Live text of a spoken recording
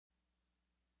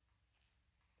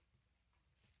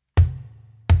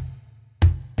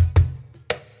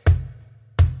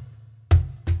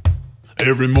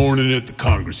Every morning at the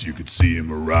Congress you could see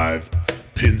him arrive.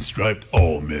 Pinstriped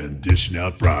all men dishing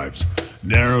out bribes.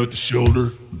 Narrow at the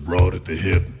shoulder, broad at the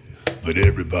hip. But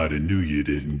everybody knew you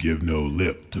didn't give no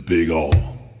lip to Big All.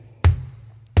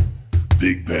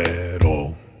 Big Bad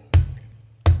All.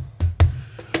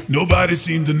 Nobody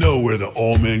seemed to know where the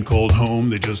all men called home.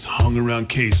 They just hung around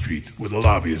K Street where the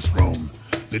lobbyists roam.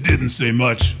 They didn't say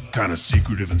much, kinda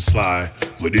secretive and sly.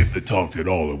 But if they talked at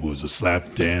all, it was a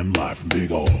slap damn lie from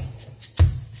Big All.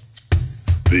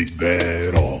 Big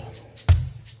Bad All.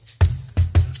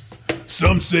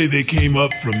 Some say they came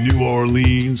up from New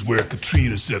Orleans, where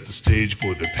Katrina set the stage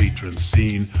for the patron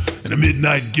scene. And a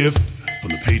midnight gift from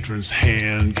the patron's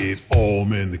hand gave all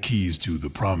men the keys to the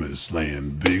promised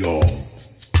land. Big All.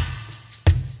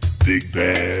 Big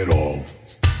Bad All.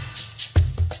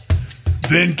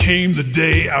 Then came the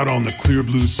day out on the clear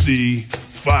blue sea.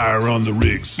 Fire on the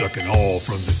rig, sucking all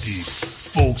from the deep.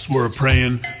 Folks were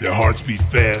praying, their hearts beat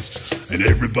fast, and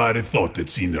everybody thought they'd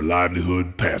seen their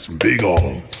livelihood pass from Big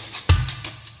All.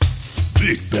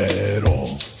 Big Bad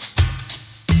All.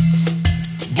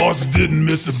 Bosses didn't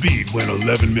miss a beat when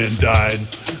 11 men died.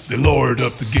 They lowered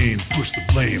up the game, pushed the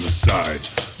blame aside.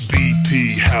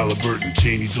 BP, Halliburton,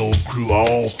 Cheney's old crew,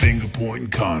 all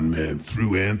finger-pointing con men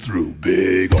through and through.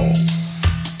 Big All.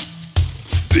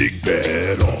 Big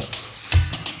Bad All.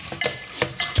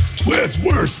 Well, it's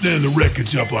worse than the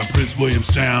wreckage up on Prince William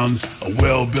Sound. A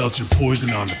well belching poison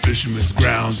on the fishermen's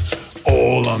grounds.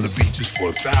 All on the beaches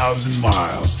for 1,000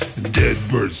 miles. And dead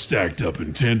birds stacked up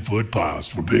in 10-foot piles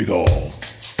for Big All.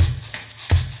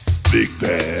 Big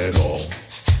Bad All.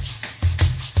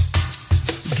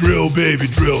 Drill, baby,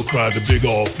 drill, cried the Big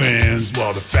All fans,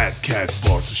 while the fat cat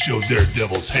bosses showed their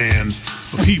devil's hand.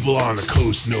 The people on the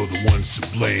coast know the ones to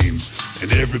blame,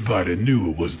 and everybody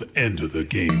knew it was the end of the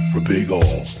game for Big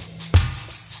All.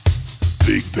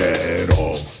 Big Bad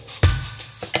All.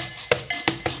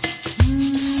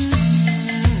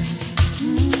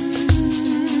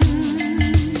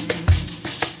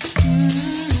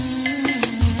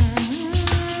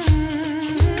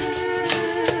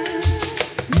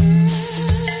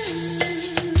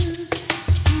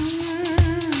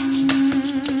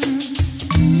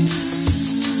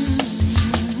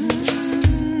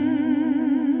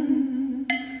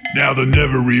 Now they'll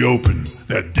never reopen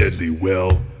that deadly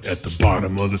well at the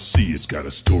bottom of the sea. It's got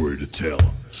a story to tell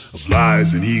of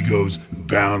lies and egos and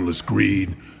boundless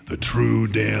greed. The true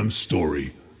damn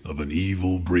story of an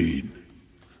evil breed.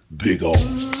 Big All.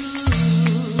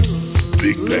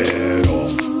 Big Bad All.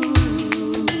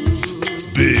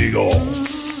 Big All.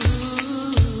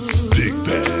 Big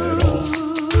Bad All.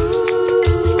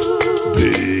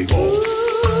 Big All.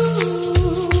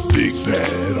 Big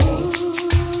Bad All.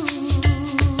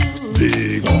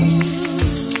 Big All.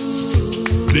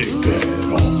 Big Bad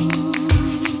All.